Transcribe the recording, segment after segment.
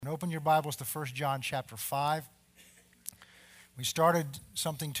open your Bibles to 1 John chapter 5. We started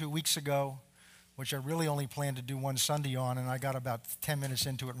something 2 weeks ago, which I really only planned to do one Sunday on, and I got about 10 minutes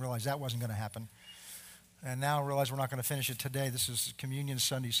into it and realized that wasn't going to happen. And now I realize we're not going to finish it today. This is Communion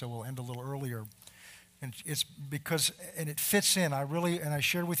Sunday, so we'll end a little earlier. And it's because, and it fits in. I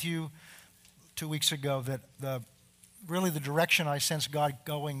shared with you 2 weeks ago that the direction I sense God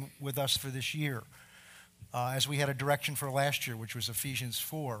going with us for this year, as we had a direction for last year, which was Ephesians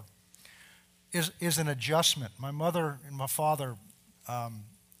 4, is an adjustment. My mother and my father,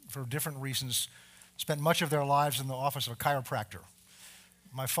 for different reasons, spent much of their lives in the office of a chiropractor.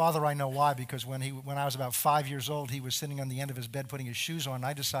 My father, I know why, because when I was about 5 years old, he was sitting on the end of his bed putting his shoes on, and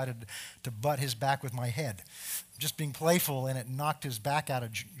I decided to butt his back with my head, just being playful, and it knocked his back out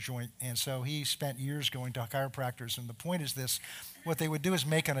of joint. And so he spent years going to chiropractors. And the point is this: what they would do is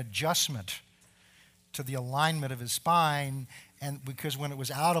make an adjustment to the alignment of his spine, and because when it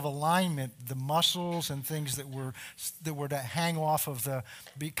was out of alignment, the muscles and things that were to hang off of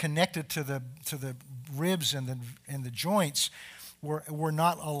be connected to the ribs and the joints were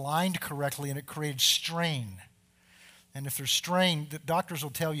not aligned correctly, and it created strain. And if there's strain, the doctors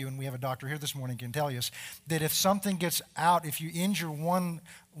will tell you, and we have a doctor here this morning can tell you, that if something gets out, if you injure one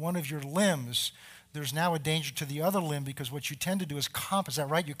of your limbs, there's now a danger to the other limb, because what you tend to do is is that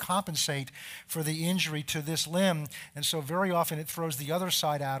right? You compensate for the injury to this limb, and so very often it throws the other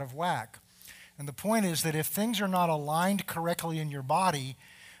side out of whack. And the point is that if things are not aligned correctly in your body,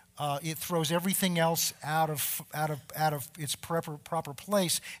 it throws everything else out of its proper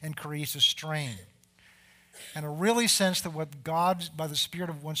place and creates a strain. And I really sense that what God, by the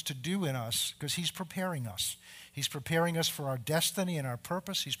Spirit, wants to do in us, because He's preparing us. He's preparing us for our destiny and our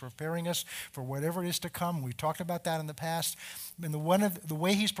purpose. He's preparing us for whatever it is to come. We've talked about that in the past. And the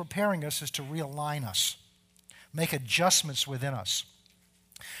way He's preparing us is to realign us, make adjustments within us.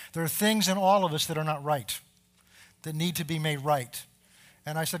 There are things in all of us that are not right, that need to be made right.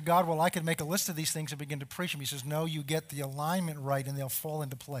 And I said, God, well, I could make a list of these things and begin to preach them. He says, no, you get the alignment right and they'll fall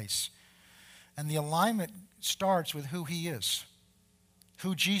into place. And the alignment starts with who He is,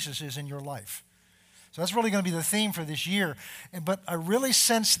 who Jesus is in your life. So that's really going to be the theme for this year. But I really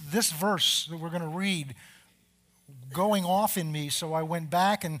sense this verse that we're going to read going off in me, so I went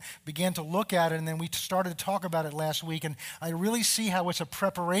back and began to look at it, and then we started to talk about it last week, and I really see how it's a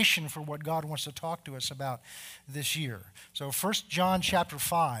preparation for what God wants to talk to us about this year. So 1 John chapter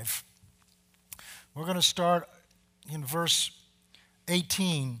 5, we're going to start in verse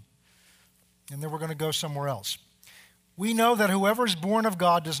 18, and then we're going to go somewhere else. We know that whoever is born of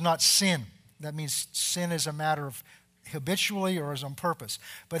God does not sin. That means sin is a matter of habitually or is on purpose.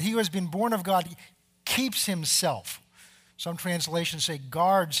 But he who has been born of God keeps himself. Some translations say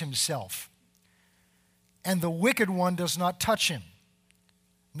guards himself. And the wicked one does not touch him.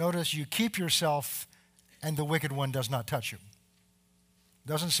 Notice, you keep yourself and the wicked one does not touch you. It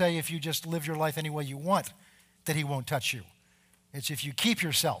doesn't say if you just live your life any way you want that he won't touch you. It's if you keep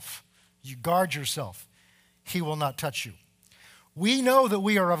yourself, you guard yourself, he will not touch you. We know that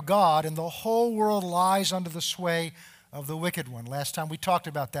we are of God, and the whole world lies under the sway of the wicked one. Last time we talked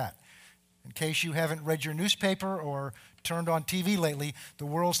about that. In case you haven't read your newspaper or turned on TV lately, the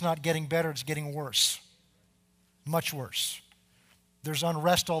world's not getting better, it's getting worse. Much worse. There's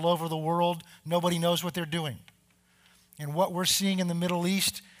unrest all over the world. Nobody knows what they're doing. And what we're seeing in the Middle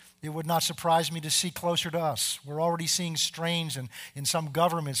East, it would not surprise me to see closer to us. We're already seeing strains in some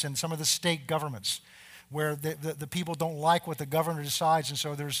governments and some of the state governments, where the people don't like what the governor decides, and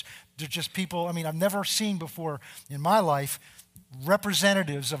so there's just people. I mean, I've never seen before in my life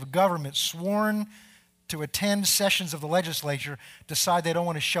representatives of a government sworn to attend sessions of the legislature decide they don't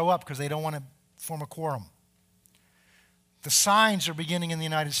want to show up because they don't want to form a quorum. The signs are beginning in the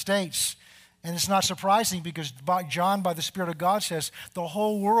United States, and it's not surprising because John, by the Spirit of God, says the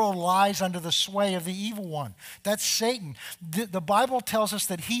whole world lies under the sway of the evil one. That's Satan. The Bible tells us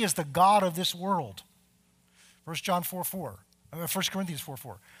that he is the God of this world. 1 Corinthians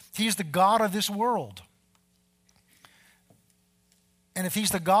 4:4. He's the God of this world. And if he's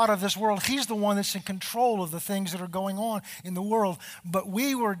the God of this world, he's the one that's in control of the things that are going on in the world. But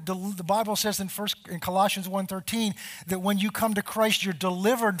the Bible says in Colossians 1:13 that when you come to Christ, you're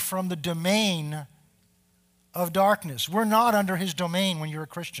delivered from the domain of darkness. We're not under his domain when you're a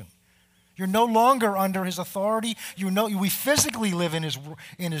Christian. You're no longer under his authority. We physically live in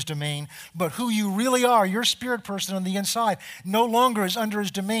his domain, but who you really are, your spirit person on the inside, no longer is under his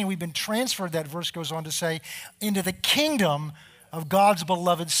domain. We've been transferred, that verse goes on to say, into the kingdom of God's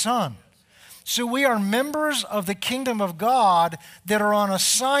beloved Son. So we are members of the kingdom of God that are on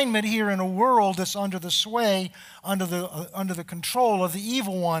assignment here in a world that's under the sway, under the control of the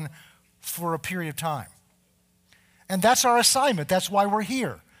evil one for a period of time. And that's our assignment. That's why we're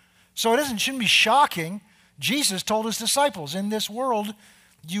here. So shouldn't be shocking. Jesus told his disciples, in this world,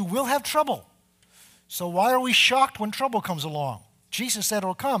 you will have trouble. So why are we shocked when trouble comes along? Jesus said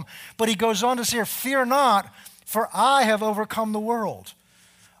it'll come. But he goes on to say, fear not, for I have overcome the world.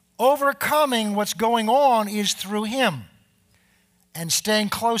 Overcoming what's going on is through him and staying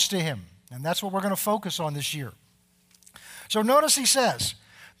close to him. And that's what we're going to focus on this year. So notice he says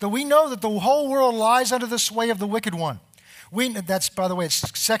that we know that the whole world lies under the sway of the wicked one. That's, by the way, it's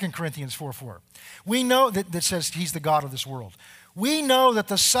 2 Corinthians 4:4. We know that says he's the God of this world. We know that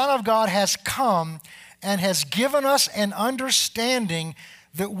the Son of God has come and has given us an understanding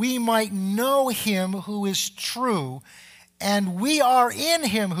that we might know him who is true, and we are in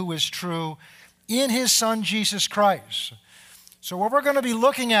him who is true, in his Son Jesus Christ. So what we're going to be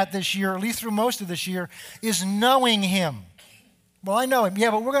looking at this year, at least through most of this year, is knowing him. Well, I know him,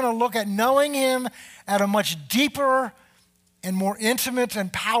 yeah, but we're going to look at knowing him at a much deeper and more intimate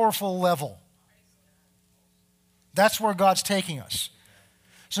and powerful level. That's where God's taking us.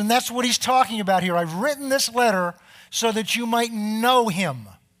 So that's what he's talking about here. I've written this letter so that you might know him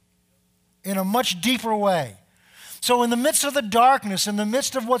in a much deeper way. So in the midst of the darkness, in the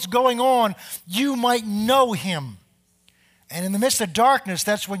midst of what's going on, you might know him. And in the midst of darkness,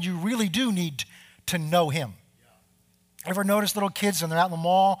 that's when you really do need to know him. Ever notice little kids and they're out in the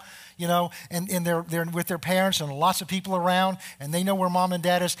mall, and they're with their parents and lots of people around, and they know where mom and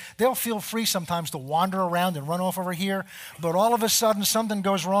dad is? They'll feel free sometimes to wander around and run off over here, but all of a sudden something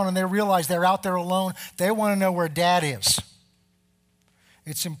goes wrong and they realize they're out there alone. They want to know where dad is.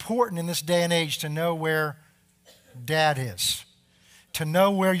 It's important in this day and age to know where dad is, to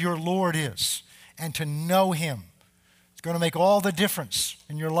know where your Lord is, and to know him. It's going to make all the difference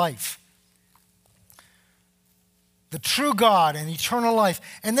in your life. The true God and eternal life.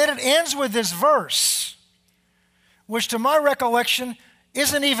 And then it ends with this verse, which to my recollection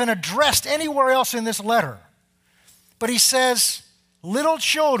isn't even addressed anywhere else in this letter. But he says, little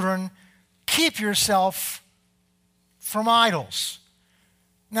children, keep yourself from idols.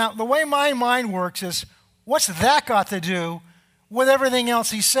 Now, the way my mind works is, what's that got to do with everything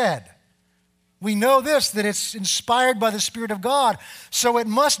else he said? We know this, that it's inspired by the Spirit of God, so it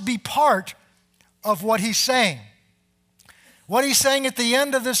must be part of what he's saying. What he's saying at the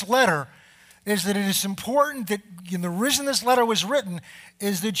end of this letter is that it is important that, and the reason this letter was written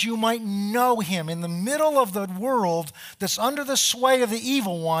is that you might know him in the middle of the world that's under the sway of the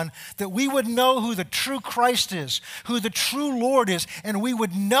evil one, that we would know who the true Christ is, who the true Lord is, and we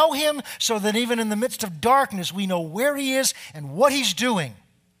would know him so that even in the midst of darkness, we know where he is and what he's doing.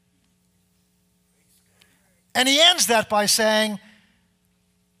 And he ends that by saying,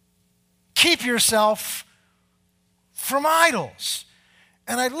 keep yourself from idols.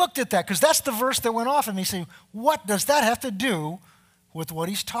 And I looked at that because that's the verse that went off at me, saying, what does that have to do with what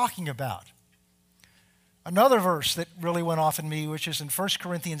he's talking about? Another verse that really went off in me, which is in 1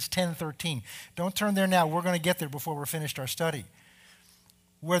 Corinthians 10:13. Don't turn there now. We're going to get there before we're finished our study.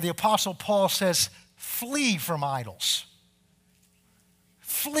 Where the Apostle Paul says, flee from idols.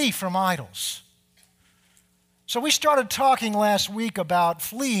 Flee from idols. So we started talking last week about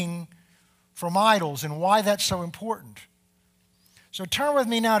fleeing from idols and why that's so important. So turn with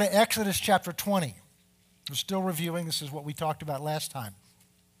me now to Exodus chapter 20. We're still reviewing. This is what we talked about last time.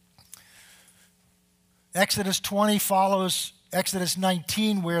 Exodus 20 follows Exodus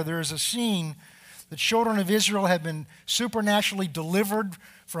 19, where there is a scene. The children of Israel have been supernaturally delivered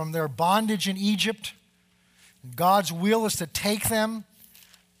from their bondage in Egypt. God's will is to take them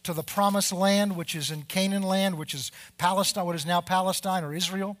to the promised land, which is in Canaan land, which is Palestine, what is now Palestine or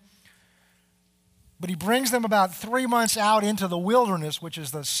Israel. But he brings them about 3 months out into the wilderness, which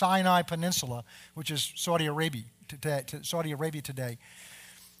is the Sinai Peninsula, which is Saudi Arabia today.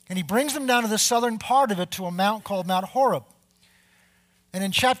 And he brings them down to the southern part of it to a mount called Mount Horeb. And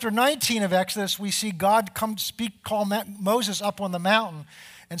in chapter 19 of Exodus, we see God call Moses up on the mountain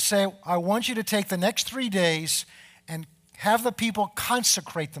and say, I want you to take the next 3 days and have the people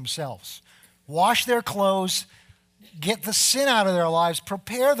consecrate themselves, wash their clothes, get the sin out of their lives,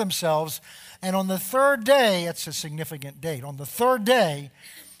 prepare themselves. And on the third day, it's a significant date, on the third day,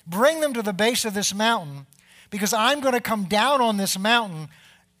 bring them to the base of this mountain, because I'm going to come down on this mountain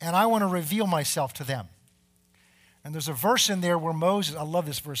and I want to reveal myself to them. And there's a verse in there where Moses, I love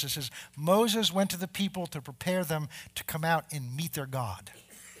this verse, it says, Moses went to the people to prepare them to come out and meet their God.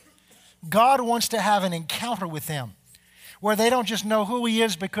 God wants to have an encounter with them. where they don't just know who he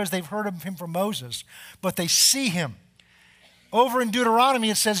is because they've heard of him from Moses, but they see him. Over in Deuteronomy,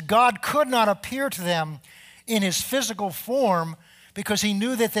 it says God could not appear to them in his physical form because he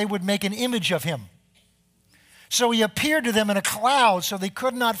knew that they would make an image of him. So he appeared to them in a cloud so they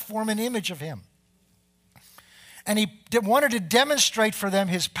could not form an image of him. And he wanted to demonstrate for them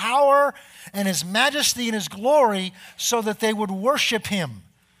his power and his majesty and his glory so that they would worship him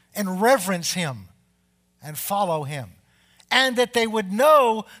and reverence him and follow him. And that they would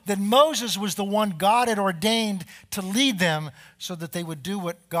know that Moses was the one God had ordained to lead them so that they would do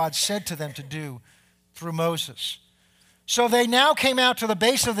what God said to them to do through Moses. So they now came out to the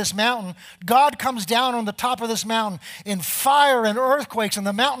base of this mountain. God comes down on the top of this mountain in fire and earthquakes, and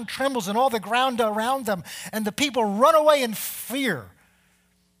the mountain trembles and all the ground around them, and the people run away in fear.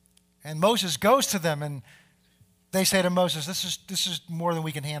 And Moses goes to them, and they say to Moses, this is more than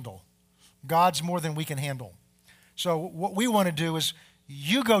we can handle. God's more than we can handle. So what we want to do is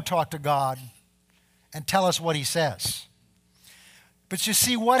you go talk to God and tell us what he says. But you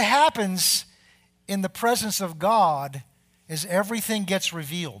see, what happens in the presence of God is everything gets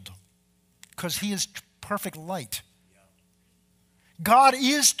revealed because he is perfect light. God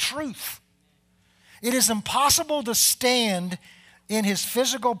is truth. It is impossible to stand in his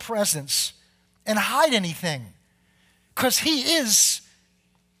physical presence and hide anything because he is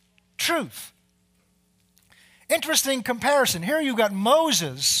truth. Interesting comparison. Here you've got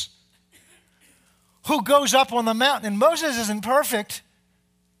Moses who goes up on the mountain, and Moses isn't perfect,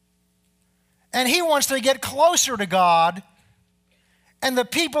 and he wants to get closer to God. And the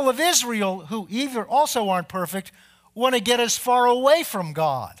people of Israel, who either also aren't perfect, want to get as far away from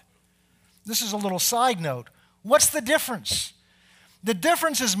God. This is a little side note. What's the difference? The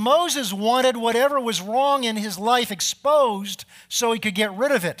difference is Moses wanted whatever was wrong in his life exposed so he could get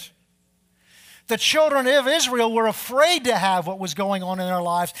rid of it. The children of Israel were afraid to have what was going on in their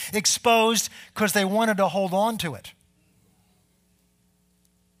lives exposed because they wanted to hold on to it.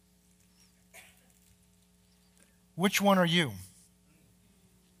 Which one are you?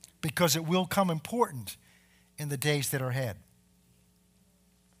 Because it will come important in the days that are ahead.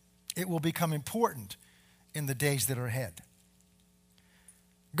 It will become important in the days that are ahead.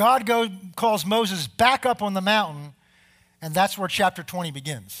 God calls Moses back up on the mountain, and that's where chapter 20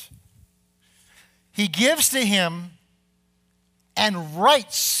 begins. He gives to him and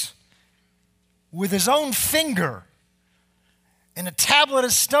writes with his own finger in a tablet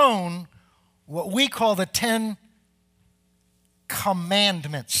of stone what we call the 10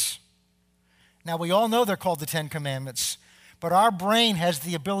 Commandments. Now, we all know they're called the 10 Commandments, but our brain has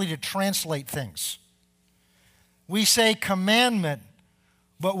the ability to translate things. We say commandment,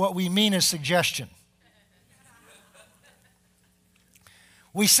 but what we mean is suggestion.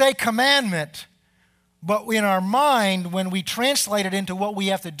 We say commandment, but in our mind, when we translate it into what we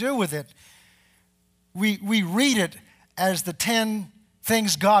have to do with it, we read it as the 10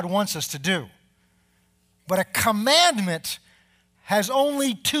 things God wants us to do. But a commandment has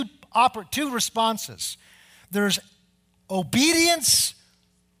only two responses. There's obedience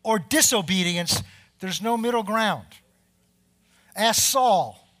or disobedience. There's no middle ground. Ask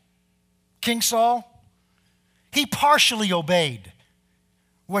Saul, King Saul. He partially obeyed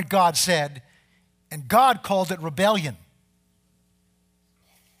what God said, and God called it rebellion.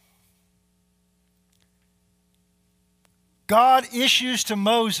 God issues to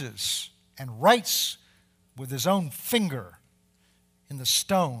Moses and writes with his own finger in the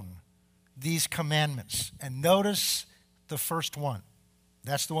stone these commandments. And notice the first one.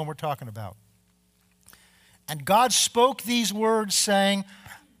 That's the one we're talking about. And God spoke these words saying,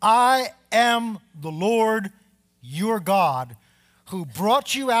 I am the Lord your God, who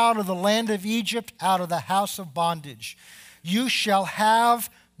brought you out of the land of Egypt, out of the house of bondage. You shall have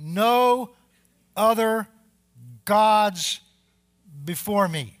no other gods before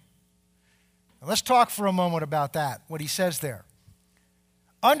me. Now, let's talk for a moment about that, what he says there.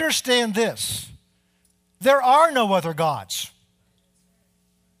 Understand this. There are no other gods.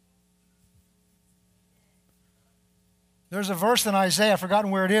 There's a verse in Isaiah, I've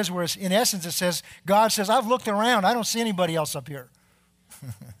forgotten where it is, where in essence it says, God says, I've looked around, I don't see anybody else up here.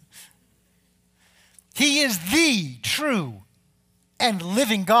 He is the true and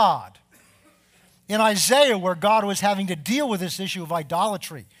living God. In Isaiah, where God was having to deal with this issue of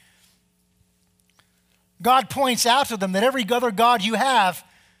idolatry, God points out to them that every other God you have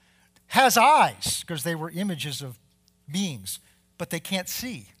has eyes, because they were images of beings, but they can't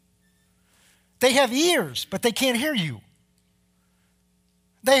see. They have ears, but they can't hear you.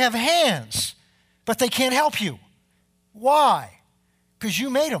 They have hands, but they can't help you. Why? Because you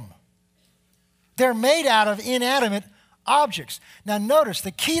made them. They're made out of inanimate objects. Now notice,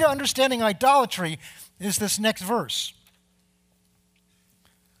 the key to understanding idolatry is this next verse.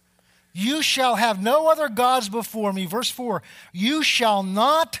 You shall have no other gods before me. Verse 4, you shall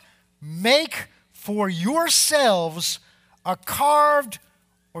not make for yourselves a carved,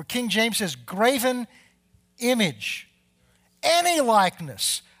 or King James says, graven image, any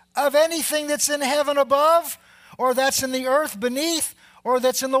likeness of anything that's in heaven above, or that's in the earth beneath, or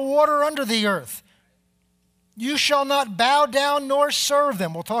that's in the water under the earth. You shall not bow down nor serve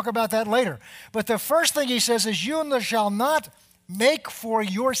them. We'll talk about that later. But the first thing he says is, you shall not make for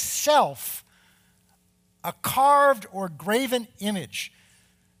yourself a carved or graven image.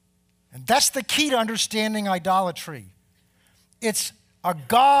 And that's the key to understanding idolatry. It's a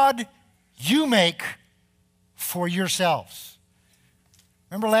god you make for yourselves.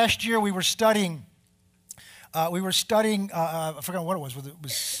 Remember last year we were studying, I forgot what it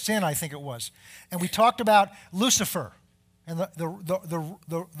was sin, I think it was. And we talked about Lucifer. And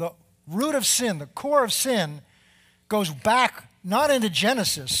the root of sin, the core of sin, goes back not into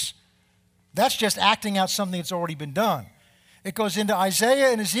Genesis. That's just acting out something that's already been done. It goes into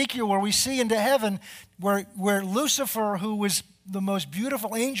Isaiah and Ezekiel, where we see into heaven where Lucifer, who was the most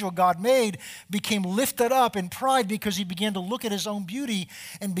beautiful angel God made, became lifted up in pride because he began to look at his own beauty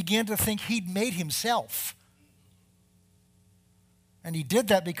and began to think he'd made himself. And he did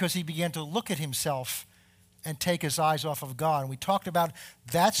that because he began to look at himself and take his eyes off of God. And we talked about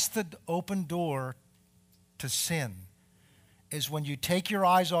that's the open door to sin, is when you take your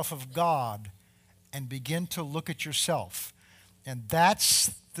eyes off of God and begin to look at yourself. And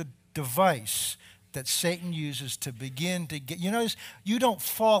that's the device that Satan uses to begin to get. You notice, you don't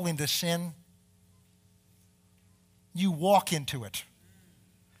fall into sin. You walk into it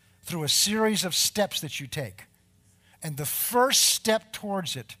through a series of steps that you take. And the first step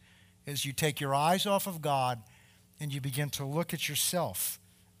towards it is you take your eyes off of God and you begin to look at yourself,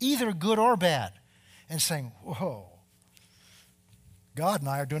 either good or bad, and saying, whoa, God and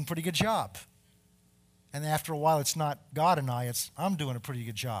I are doing a pretty good job. And after a while, it's not God and I, it's I'm doing a pretty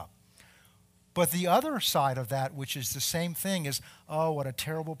good job. But the other side of that, which is the same thing, is, oh, what a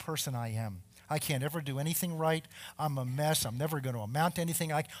terrible person I am. I can't ever do anything right. I'm a mess. I'm never going to amount to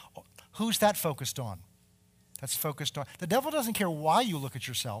anything. Who's that focused on? That's focused on. The devil doesn't care why you look at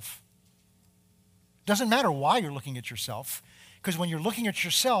yourself. It doesn't matter why you're looking at yourself, because when you're looking at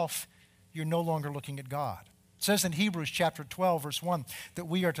yourself, you're no longer looking at God. It says in Hebrews chapter 12, verse 1, that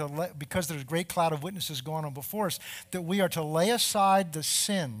we are to, because there's a great cloud of witnesses going on before us, that we are to lay aside the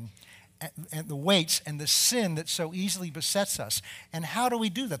sin and the weights and the sin that so easily besets us. And how do we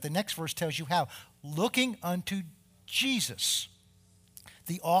do that? The next verse tells you how. Looking unto Jesus,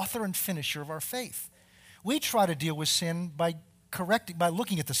 the author and finisher of our faith. We try to deal with sin by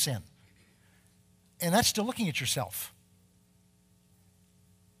looking at the sin. And that's still looking at yourself.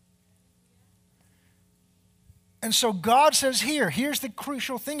 And so God says here's the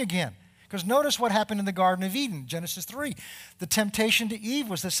crucial thing again. Because notice what happened in the Garden of Eden, Genesis 3. The temptation to Eve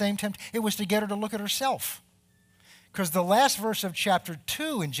was the same it was to get her to look at herself. Because the last verse of chapter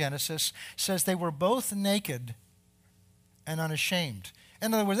 2 in Genesis says they were both naked and unashamed.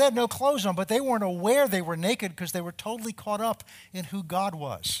 In other words, they had no clothes on, but they weren't aware they were naked because they were totally caught up in who God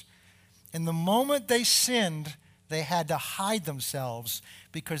was. And the moment they sinned, they had to hide themselves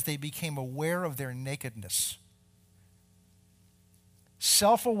because they became aware of their nakedness.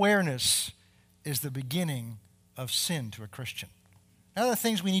 Self-awareness is the beginning of sin to a Christian. Now, the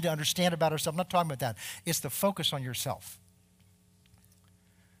things we need to understand about ourselves, I'm not talking about that. It's the focus on yourself.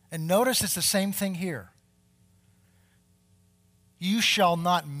 And notice it's the same thing here. You shall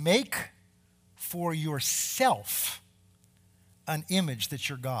not make for yourself an image that's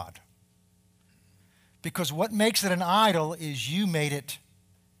your God. Because what makes it an idol is you made it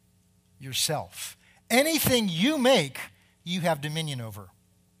yourself. Anything you make, you have dominion over.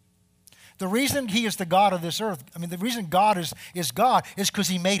 The reason he is the God of this earth, the reason God is God is because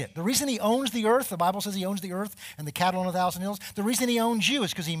he made it. The reason he owns the earth, the Bible says he owns the earth and the cattle on 1,000 hills. The reason he owns you is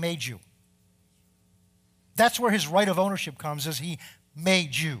because he made you. That's where his right of ownership comes, is he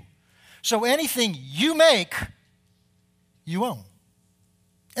made you. So anything you make, you own.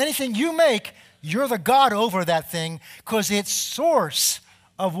 Anything you make, you're the God over that thing because its source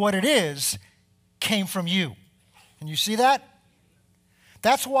of what it is came from you. And you see that?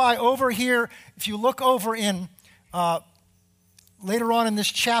 That's why over here, if you look over in, later on in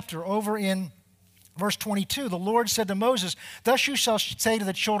this chapter, over in verse 22, the Lord said to Moses, "Thus you shall say to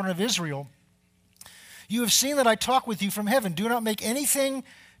the children of Israel, you have seen that I talk with you from heaven. Do not make anything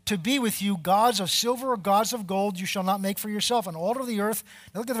to be with you, gods of silver or gods of gold you shall not make for yourself. An altar of the earth,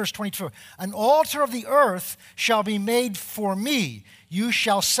 now look at verse 22. An altar of the earth shall be made for me. You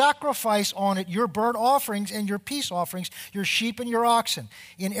shall sacrifice on it your burnt offerings and your peace offerings, your sheep and your oxen.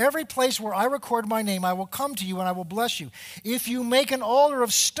 In every place where I record my name, I will come to you and I will bless you. If you make an altar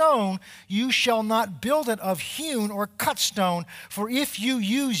of stone, you shall not build it of hewn or cut stone, for if you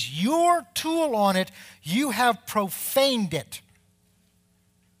use your tool on it, you have profaned it.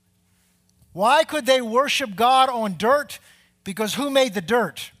 Why could they worship God on dirt? Because who made the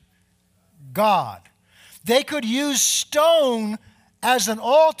dirt? God. They could use stone as an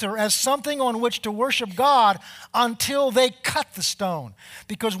altar, as something on which to worship God until they cut the stone.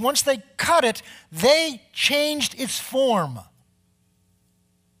 Because once they cut it, they changed its form.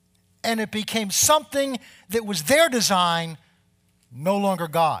 And it became something that was their design, no longer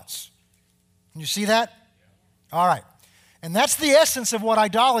God's. You see that? All right. And that's the essence of what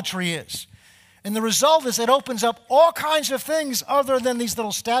idolatry is. And the result is it opens up all kinds of things other than these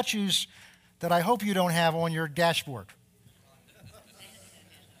little statues that I hope you don't have on your dashboard.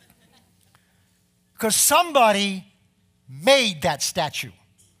 Because somebody made that statue.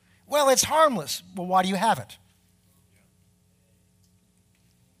 Well, it's harmless. Well, why do you have it?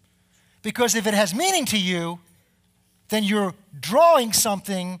 Because if it has meaning to you, then you're drawing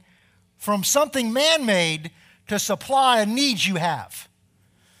something from something man-made to supply a need you have.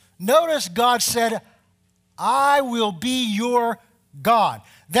 Notice God said, I will be your God.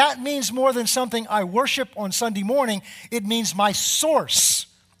 That means more than something I worship on Sunday morning. It means my source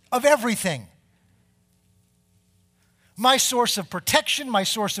of everything. My source of protection, my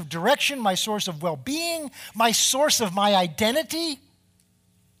source of direction, my source of well-being, my source of my identity.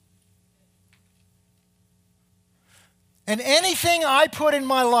 And anything I put in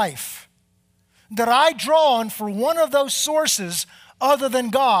my life that I draw on for one of those sources other than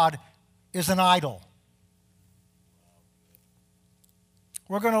God is an idol.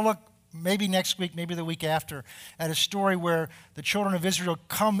 We're going to look maybe next week, maybe the week after, at a story where the children of Israel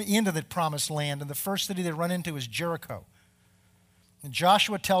come into the promised land, and the first city they run into is Jericho. And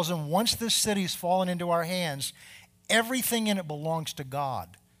Joshua tells them, once this city's fallen into our hands, everything in it belongs to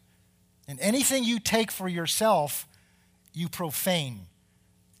God. And anything you take for yourself, you profane.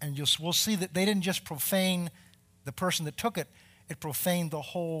 And we'll see that they didn't just profane the person that took it, it profaned the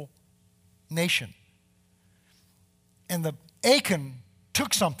whole nation. And the Achan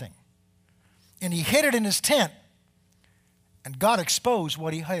took something, and he hid it in his tent, and God exposed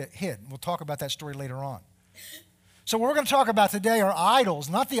what he hid. We'll talk about that story later on. So what we're going to talk about today are idols,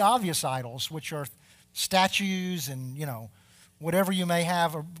 not the obvious idols, which are statues and, whatever you may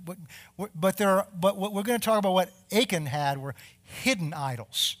have. But what we're going to talk about what Achan had were hidden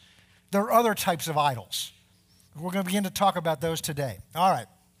idols. There are other types of idols. We're going to begin to talk about those today. All right.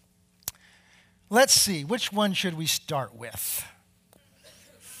 Let's see. Which one should we start with?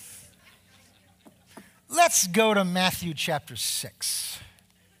 Let's go to Matthew chapter 6.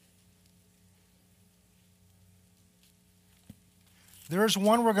 There's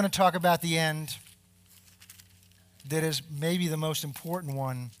one we're going to talk about at the end that is maybe the most important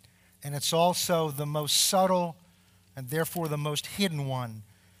one, and it's also the most subtle and therefore the most hidden one.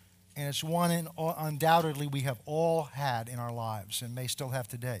 And it's one undoubtedly we have all had in our lives and may still have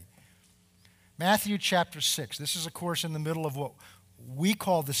today. Matthew chapter 6. This is, of course, in the middle of what we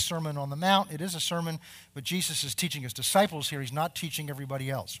call the Sermon on the Mount. It is a sermon, but Jesus is teaching his disciples here. He's not teaching everybody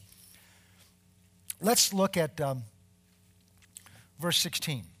else. Let's look at verse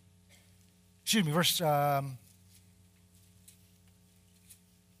 16. Excuse me, verse 19.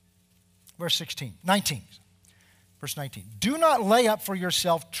 Verse 19. Do not lay up for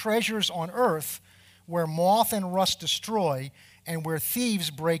yourself treasures on earth where moth and rust destroy and where thieves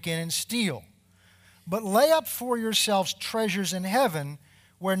break in and steal. But lay up for yourselves treasures in heaven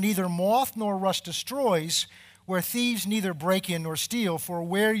where neither moth nor rust destroys, where thieves neither break in nor steal. For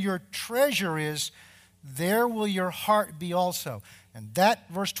where your treasure is, there will your heart be also. And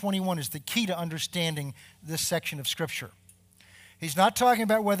that, verse 21, is the key to understanding this section of Scripture. He's not talking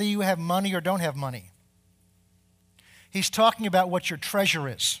about whether you have money or don't have money. He's talking about what your treasure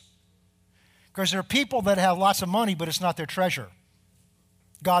is. Because there are people that have lots of money, but it's not their treasure.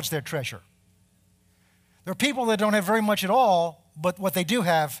 God's their treasure. There are people that don't have very much at all, but what they do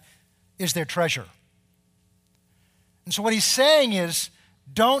have is their treasure. And so what he's saying is,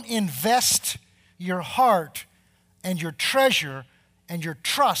 don't invest your heart and your treasure and your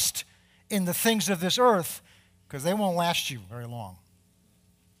trust in the things of this earth, because they won't last you very long.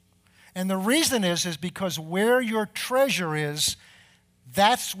 And the reason is because where your treasure is,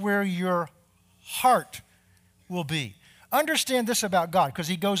 that's where your heart will be. Understand this about God, because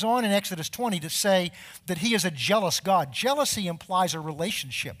he goes on in Exodus 20 to say that he is a jealous God. Jealousy implies a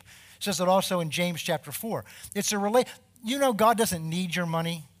relationship. It says it also in James chapter 4. It's a You know God doesn't need your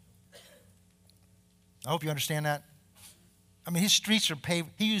money. I hope you understand that. I mean, his streets are paved.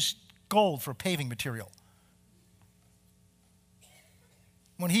 He used gold for paving material.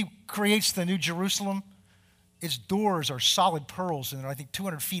 When he creates the New Jerusalem, its doors are solid pearls and they're, I think,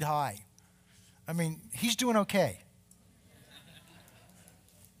 200 feet high. I mean, he's doing okay.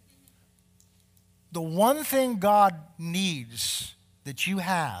 The one thing God needs that you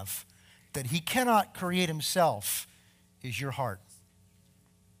have that he cannot create himself is your heart,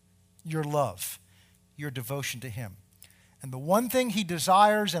 your love, your devotion to him. And the one thing he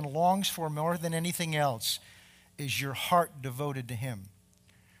desires and longs for more than anything else is your heart devoted to him.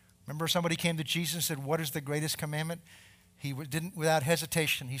 Remember, somebody came to Jesus and said, what is the greatest commandment? He didn't, without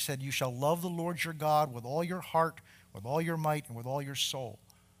hesitation, he said, you shall love the Lord your God with all your heart, with all your might, and with all your soul.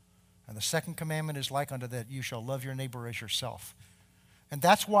 And the second commandment is like unto that, you shall love your neighbor as yourself. And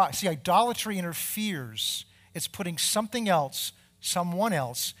that's why, see, idolatry interferes. It's putting something else, someone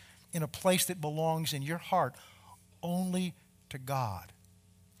else, in a place that belongs in your heart only to God.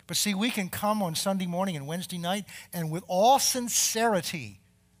 But see, we can come on Sunday morning and Wednesday night and with all sincerity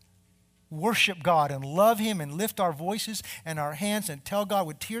worship God and love him and lift our voices and our hands and tell God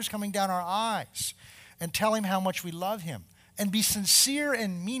with tears coming down our eyes and tell him how much we love him and be sincere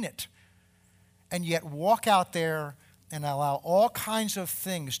and mean it, and yet walk out there and allow all kinds of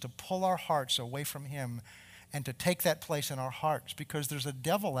things to pull our hearts away from him and to take that place in our hearts, because there's a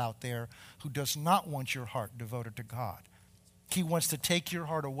devil out there who does not want your heart devoted to God. He wants to take your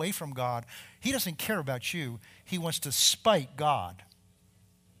heart away from God. He doesn't care about you. He wants to spite God.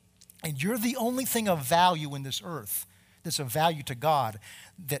 And you're the only thing of value in this earth that's of value to God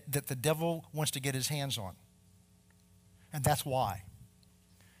that the devil wants to get his hands on. And that's why.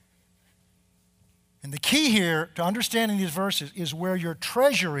 And the key here to understanding these verses is where your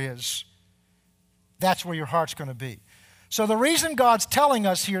treasure is, that's where your heart's going to be. So the reason God's telling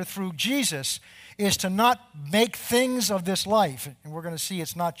us here through Jesus is to not make things of this life, and we're going to see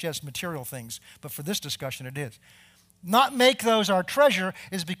it's not just material things, but for this discussion it is. Not make those our treasure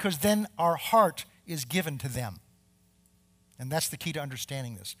is because then our heart is given to them. And that's the key to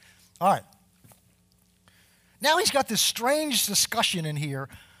understanding this. All right. Now he's got this strange discussion in here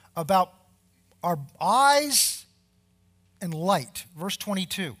about our eyes and light. Verse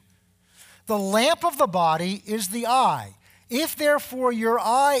 22. The lamp of the body is the eye. If therefore your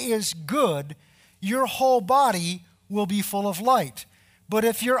eye is good, your whole body will be full of light. But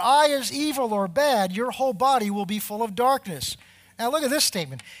if your eye is evil or bad, your whole body will be full of darkness. Now look at this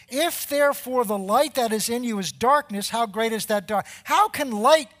statement. If therefore the light that is in you is darkness, how great is that dark? How can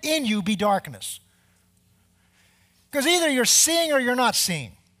light in you be darkness? Because either you're seeing or you're not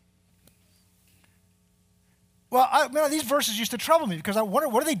seeing. Well, these verses used to trouble me because I wonder,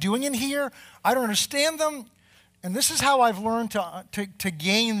 what are they doing in here? I don't understand them. And this is how I've learned to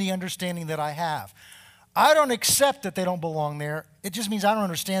gain the understanding that I have. I don't accept that they don't belong there. It just means I don't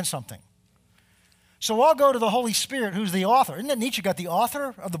understand something. So I'll go to the Holy Spirit, who's the author. Isn't it neat? You got the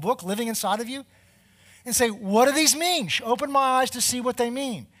author of the book living inside of you? And say, what do these mean? Open my eyes to see what they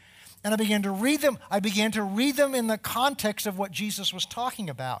mean. And I began to read them. I began to read them in the context of what Jesus was talking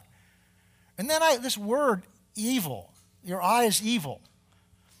about. And then this word, evil, your eye is evil.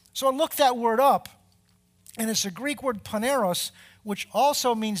 So I looked that word up, and it's a Greek word paneros, which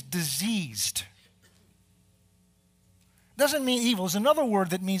also means diseased. Doesn't mean evil. There's another word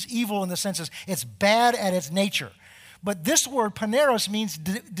that means evil in the sense it's bad at its nature. But this word paneros means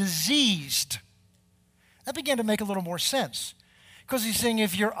diseased. That began to make a little more sense. Because he's saying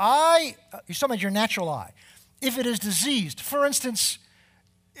if your eye, he's talking about your natural eye, if it is diseased, for instance,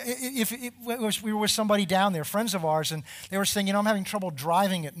 if we were with somebody down there, friends of ours, and they were saying, I'm having trouble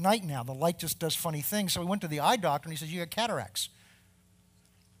driving at night now. The light just does funny things. So we went to the eye doctor, and he says, you got cataracts.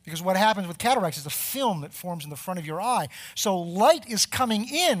 Because what happens with cataracts is a film that forms in the front of your eye. So light is coming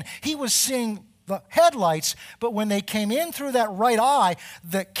in. He was seeing the headlights, but when they came in through that right eye,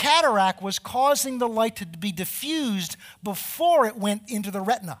 the cataract was causing the light to be diffused before it went into the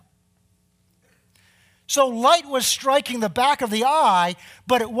retina. So light was striking the back of the eye,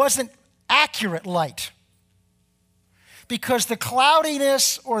 but it wasn't accurate light. Because the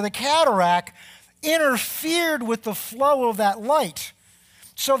cloudiness or the cataract interfered with the flow of that light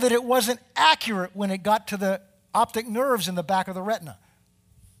so that it wasn't accurate when it got to the optic nerves in the back of the retina.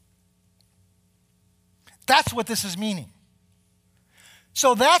 That's what this is meaning.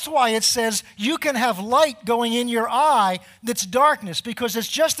 So that's why it says you can have light going in your eye that's darkness, because it's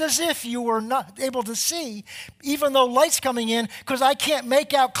just as if you were not able to see, even though light's coming in, because I can't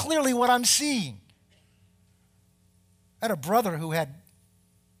make out clearly what I'm seeing. I had a brother who had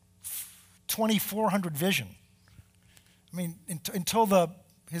 2400 vision. I mean, until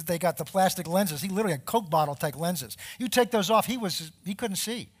they got the plastic lenses, he literally had Coke bottle type lenses. You take those off, he couldn't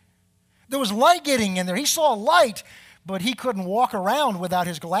see. There was light getting in there. He saw light, but he couldn't walk around without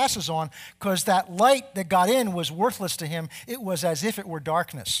his glasses on because that light that got in was worthless to him. It was as if it were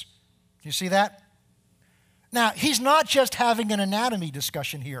darkness. You see that? Now, he's not just having an anatomy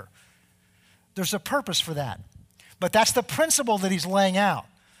discussion here. There's a purpose for that. But that's the principle that he's laying out.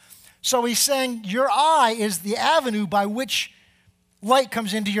 So he's saying your eye is the avenue by which light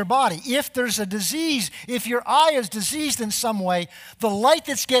comes into your body. If there's a disease, if your eye is diseased in some way, the light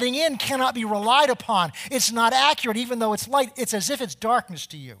that's getting in cannot be relied upon. It's not accurate, even though it's light. It's as if it's darkness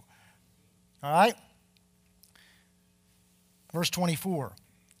to you. All right? Verse 24.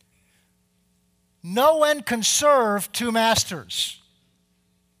 No one can serve two masters.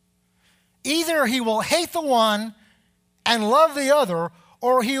 Either he will hate the one and love the other,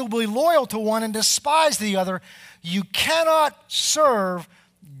 or he will be loyal to one and despise the other. You cannot serve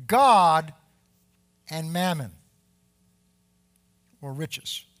God and mammon, or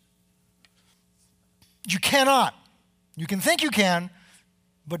riches. You cannot. You can think you can,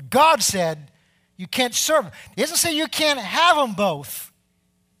 but God said you can't serve them. He doesn't say you can't have them both.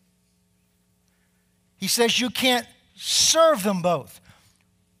 He says you can't serve them both.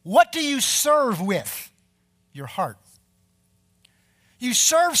 What do you serve with? Your heart. You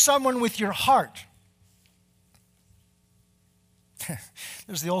serve someone with your heart.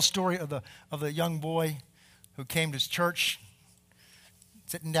 There's the old story of the young boy who came to his church,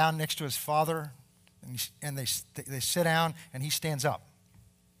 sitting down next to his father, and they sit down, and he stands up.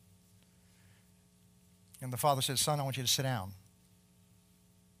 And the father says, "Son, I want you to sit down."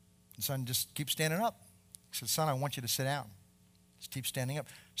 The son just keeps standing up. He said, "Son, I want you to sit down." Just keeps standing up.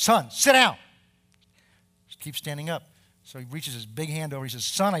 "Son, sit down." Just keeps standing up. So he reaches his big hand over. He says,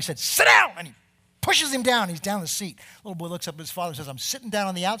 "Son," I said, "sit down." And he pushes him down. He's down the seat. Little boy looks up at his father and says, "I'm sitting down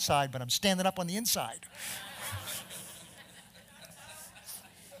on the outside, but I'm standing up on the inside."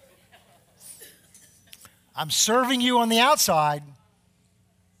 I'm serving you on the outside,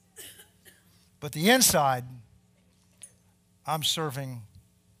 but the inside, I'm serving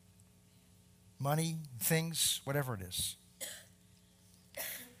money, things, whatever it is.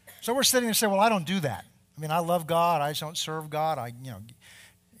 So we're sitting there and say, "Well, I don't do that. I mean, I love God. I just don't serve God. I,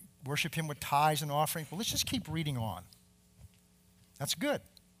 worship him with tithes and offerings." Well, let's just keep reading on. That's good.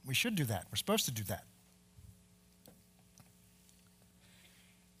 We should do that. We're supposed to do that.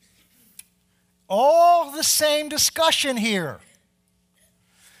 All the same discussion here.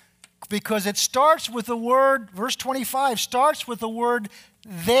 Because it starts with the word, verse 25 starts with the word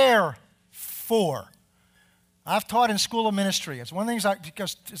therefore. I've taught in School of Ministry. It's one of the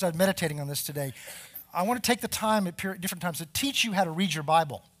things, as I'm meditating on this today, I want to take the time at different times to teach you how to read your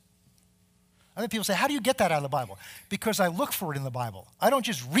Bible. Other people say, "How do you get that out of the Bible?" Because I look for it in the Bible. I don't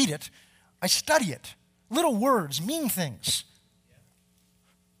just read it, I study it. Little words mean things.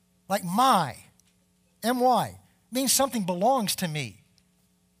 Like M-Y, means something belongs to me.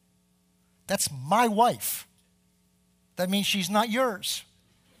 That's my wife. That means she's not yours.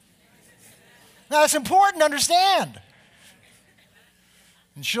 Now, it's important to understand.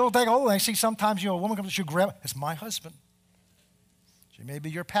 And she'll take, I see sometimes, a woman comes, she'll grab, "It's my husband." She may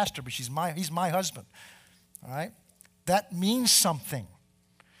be your pastor, but he's my husband. All right? That means something.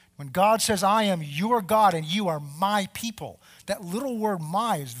 When God says, "I am your God and you are my people," that little word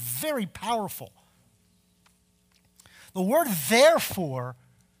 "my" is very powerful. The word therefore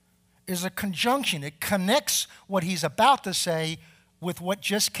is a conjunction. It connects what he's about to say with what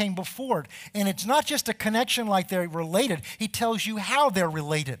just came before it. And it's not just a connection like they're related. He tells you how they're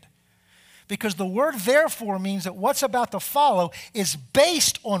related. Because the word therefore means that what's about to follow is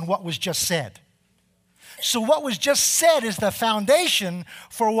based on what was just said. So what was just said is the foundation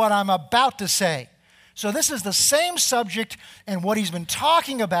for what I'm about to say. So this is the same subject and what he's been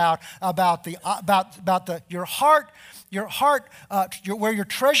talking about your heart, where your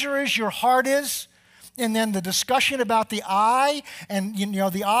treasure is, your heart is. And then the discussion about the eye, and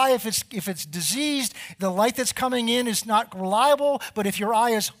the eye, if it's diseased, the light that's coming in is not reliable. But if your eye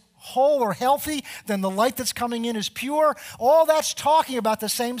is whole or healthy, then the light that's coming in is pure. All that's talking about the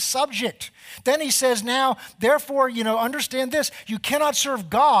same subject. Then he says, now, therefore, understand this: you cannot serve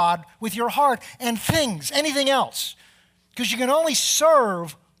God with your heart and things, anything else, because you can only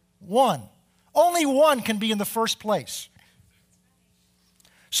serve one. Only one can be in the first place.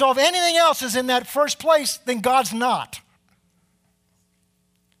 So if anything else is in that first place, then God's not.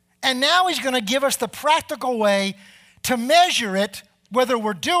 And now he's going to give us the practical way to measure it, whether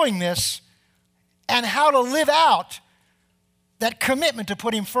we're doing this, and how to live out that commitment to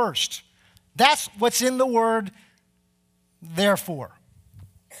put him first. That's what's in the word, therefore.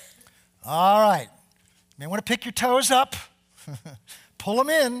 All right. You may want to pick your toes up, pull them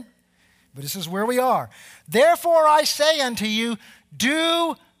in, but this is where we are. Therefore I say unto you,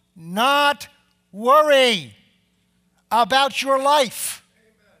 do not worry about your life,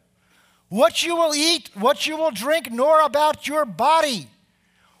 what you will eat, what you will drink, nor about your body,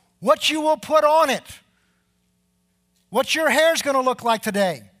 what you will put on it, what your hair's going to look like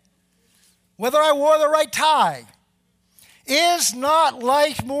today, whether I wore the right tie. Is not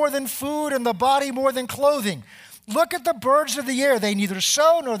life more than food, and the body more than clothing? Look at the birds of the air. They neither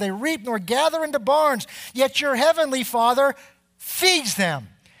sow, nor they reap, nor gather into barns, yet your heavenly Father feeds them.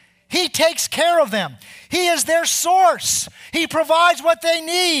 He takes care of them. He is their source. He provides what they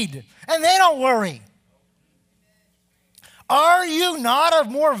need, and they don't worry. Are you not of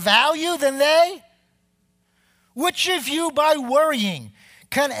more value than they? Which of you, by worrying,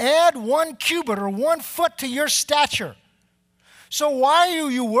 can add 1 cubit or 1 foot to your stature? So why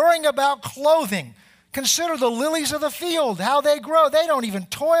are you worrying about clothing? Consider the lilies of the field, how they grow. They don't even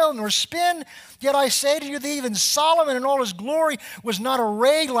toil nor spin. Yet I say to you that even Solomon in all his glory was not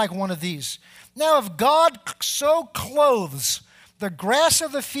arrayed like one of these. Now if God so clothes the grass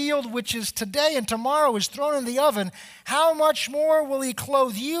of the field, which is today and tomorrow is thrown in the oven, how much more will he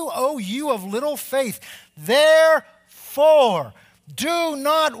clothe you, O you of little faith? Therefore, do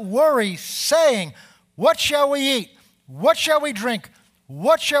not worry, saying, what shall we eat? What shall we drink?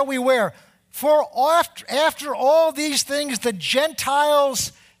 What shall we wear? For after all these things the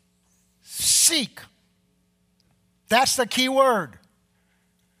Gentiles seek. That's the key word.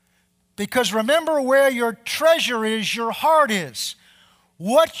 Because remember, where your treasure is, your heart is.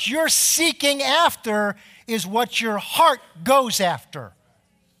 What you're seeking after is what your heart goes after.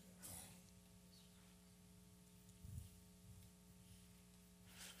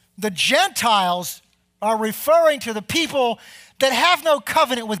 The Gentiles are referring to the people that have no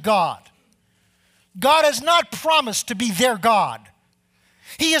covenant with God. God has not promised to be their God.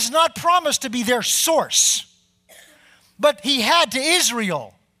 He has not promised to be their source. But he had to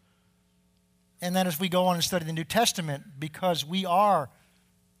Israel. And then as we go on and study the New Testament, because we are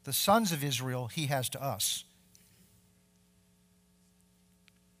the sons of Israel, he has to us.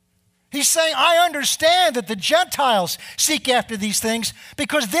 He's saying, I understand that the Gentiles seek after these things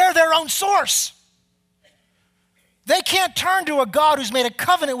because they're their own source. They can't turn to a God who's made a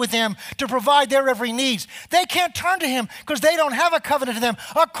covenant with them to provide their every needs. They can't turn to him because they don't have a covenant to them.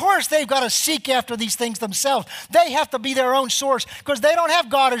 Of course, they've got to seek after these things themselves. They have to be their own source because they don't have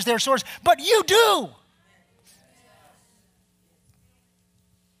God as their source, but you do.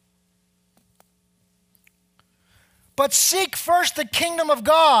 But seek first the kingdom of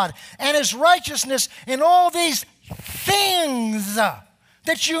God and his righteousness, and all these things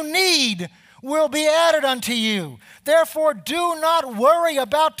that you need will be added unto you. Therefore, do not worry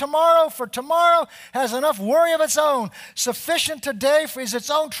about tomorrow, for tomorrow has enough worry of its own. Sufficient today is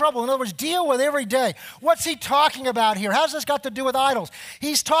its own trouble. In other words, deal with every day. What's he talking about here? How's this got to do with idols?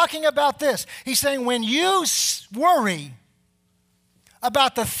 He's talking about this. He's saying when you worry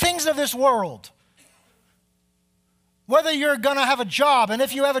about the things of this world, whether you're going to have a job, and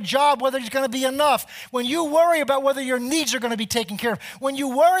if you have a job, whether it's going to be enough. When you worry about whether your needs are going to be taken care of. When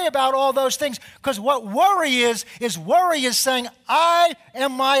you worry about all those things, because what worry is worry is saying, I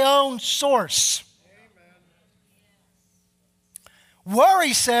am my own source. Amen.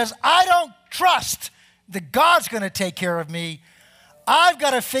 Worry says, I don't trust that God's going to take care of me. I've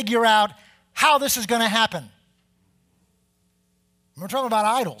got to figure out how this is going to happen. We're talking about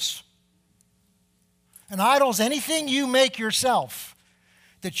idols. An idol is anything you make yourself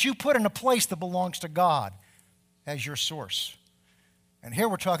that you put in a place that belongs to God as your source. And here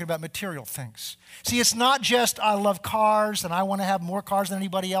we're talking about material things. See, it's not just I love cars and I want to have more cars than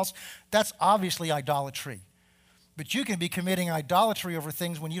anybody else. That's obviously idolatry. But you can be committing idolatry over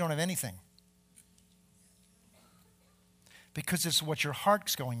things when you don't have anything. Because it's what your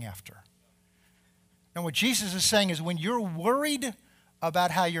heart's going after. And what Jesus is saying is when you're worried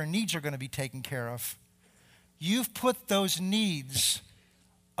about how your needs are going to be taken care of, you've put those needs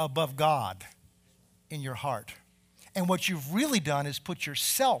above God in your heart. And what you've really done is put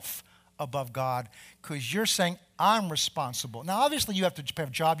yourself above God because you're saying, I'm responsible. Now, obviously, you have to have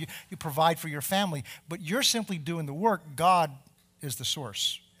a job. You provide for your family. But you're simply doing the work. God is the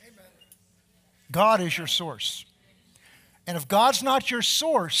source. Amen. God is your source. And if God's not your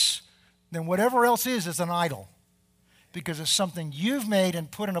source, then whatever else is an idol, because it's something you've made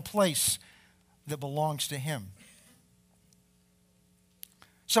and put in a place that belongs to him.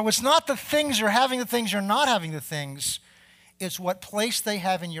 So it's not the things you're having, the things you're not having, the things. It's what place they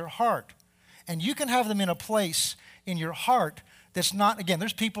have in your heart. And you can have them in a place in your heart that's not, again,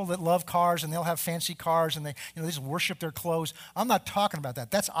 there's people that love cars and they'll have fancy cars and they just worship their clothes. I'm not talking about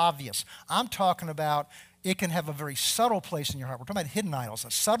that. That's obvious. I'm talking about it can have a very subtle place in your heart. We're talking about hidden idols,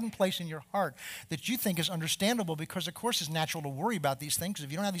 a sudden place in your heart that you think is understandable because, of course, it's natural to worry about these things.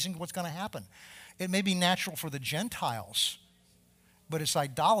 If you don't have these things, what's going to happen? It may be natural for the Gentiles, but it's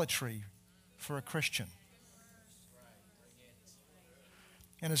idolatry for a Christian.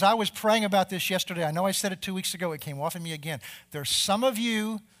 And as I was praying about this yesterday, I know I said it 2 weeks ago, it came off of me again. There's some of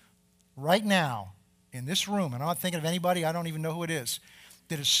you right now in this room, and I'm not thinking of anybody, I don't even know who it is,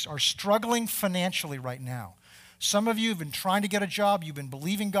 that are struggling financially right now. Some of you have been trying to get a job, you've been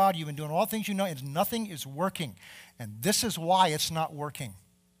believing God, you've been doing all things you know, and nothing is working. And this is why it's not working.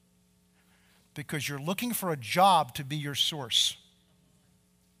 Because you're looking for a job to be your source.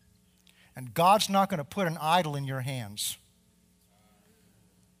 And God's not going to put an idol in your hands.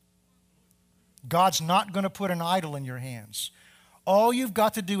 God's not going to put an idol in your hands. All you've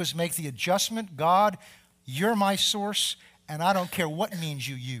got to do is make the adjustment. God, you're my source, and I don't care what means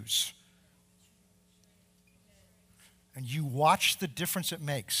you use. And you watch the difference it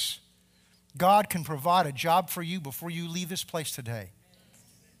makes. God can provide a job for you before you leave this place today.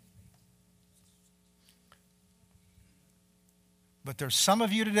 But there's some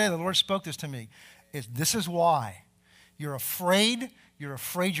of you today, the Lord spoke this to me. This is why. You're afraid. You're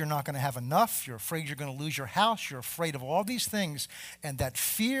afraid you're not going to have enough. You're afraid you're going to lose your house. You're afraid of all these things. And that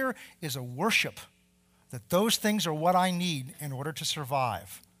fear is a worship. That those things are what I need in order to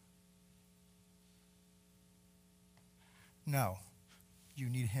survive. No, you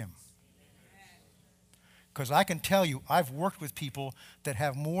need him. Because I can tell you, I've worked with people that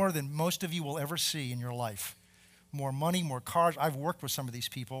have more than most of you will ever see in your life. More money, more cars. I've worked with some of these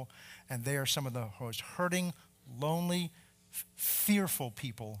people, and they are some of the most hurting, lonely, fearful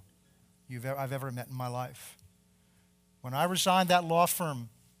people I've ever met in my life. When I resigned that law firm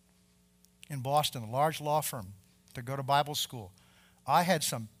in Boston, a large law firm, to go to Bible school, I had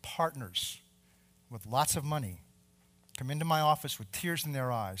some partners with lots of money come into my office with tears in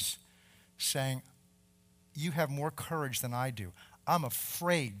their eyes saying, "You have more courage than I do. I'm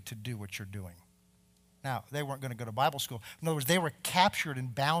afraid to do what you're doing." Now, they weren't going to go to Bible school. In other words, they were captured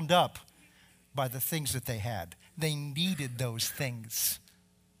and bound up by the things that they had. They needed those things.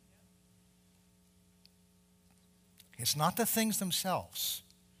 It's not the things themselves.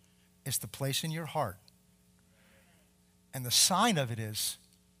 It's the place in your heart. And the sign of it is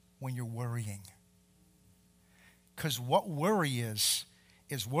when you're worrying. Because what worry is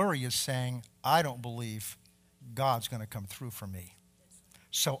saying, I don't believe God's going to come through for me.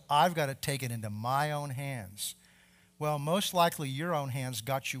 So I've got to take it into my own hands. Well, most likely your own hands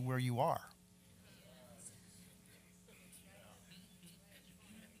got you where you are.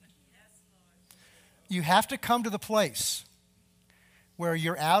 You have to come to the place where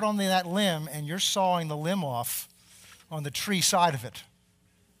you're out on that limb and you're sawing the limb off on the tree side of it.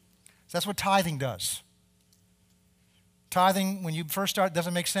 That's what tithing does. Tithing, when you first start,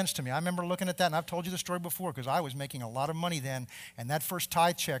 doesn't make sense to me. I remember looking at that, and I've told you the story before because I was making a lot of money then, and that first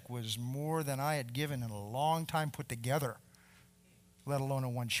tithe check was more than I had given in a long time put together, let alone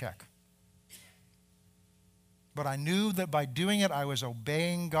in one check. But I knew that by doing it, I was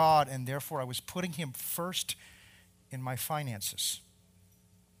obeying God, and therefore I was putting him first in my finances.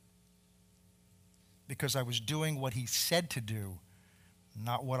 Because I was doing what he said to do,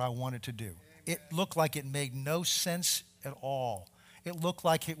 not what I wanted to do. It looked like it made no sense at all. It looked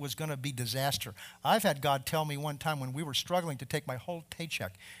like it was going to be disaster. I've had God tell me one time when we were struggling to take my whole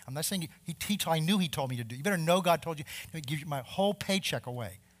paycheck. I'm not saying I knew he told me to do. You better know God told you to give you my whole paycheck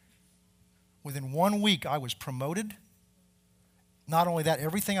away. Within 1 week, I was promoted. Not only that,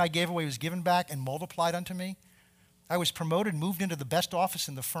 everything I gave away was given back and multiplied unto me. I was promoted, moved into the best office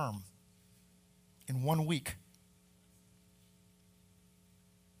in the firm in 1 week.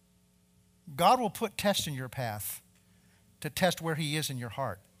 God will put tests in your path to test where he is in your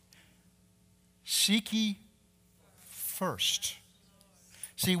heart. Seek ye first.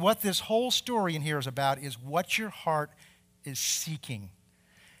 See, what this whole story in here is about is what your heart is seeking.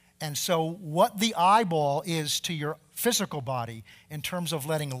 And so what the eyeball is to your physical body in terms of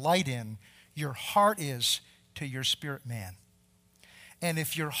letting light in, your heart is to your spirit man. And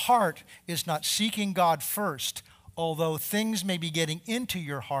if your heart is not seeking God first, although things may be getting into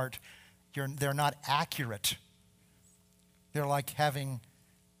your heart, they're not accurate. They're like having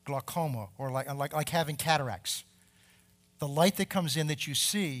glaucoma or like having cataracts. The light that comes in that you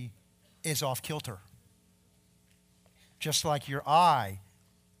see is off kilter. Just like your eye,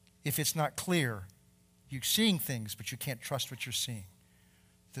 if it's not clear, you're seeing things, but you can't trust what you're seeing.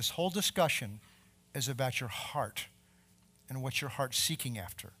 This whole discussion is about your heart and what your heart's seeking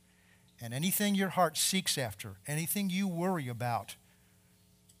after. And anything your heart seeks after, anything you worry about,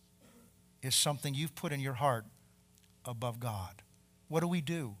 is something you've put in your heart above God. What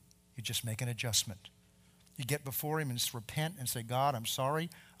do? You just make an adjustment. You get before him and just repent and say, God, I'm sorry.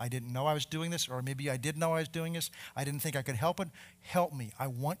 I didn't know I was doing this, or maybe I did know I was doing this. I didn't think I could help it. Help me. I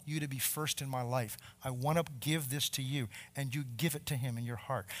want you to be first in my life. I want to give this to you, and you give it to him in your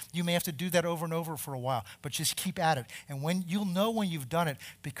heart. You may have to do that over and over for a while, but just keep at it. And when you'll know when you've done it,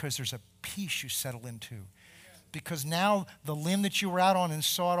 because there's a peace you settle into. Because now the limb that you were out on and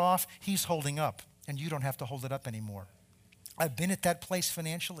sawed off, he's holding up, and you don't have to hold it up anymore. I've been at that place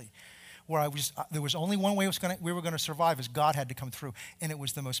financially where there was only one way we were going to survive, is God had to come through. And it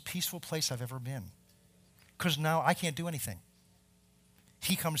was the most peaceful place I've ever been. Because now I can't do anything.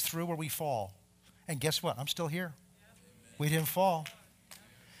 He comes through where we fall. And guess what? I'm still here. We didn't fall.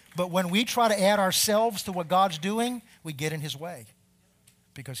 But when we try to add ourselves to what God's doing, we get in his way.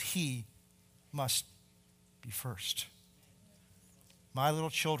 Because he must be first. My little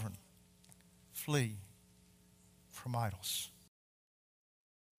children, flee from idols.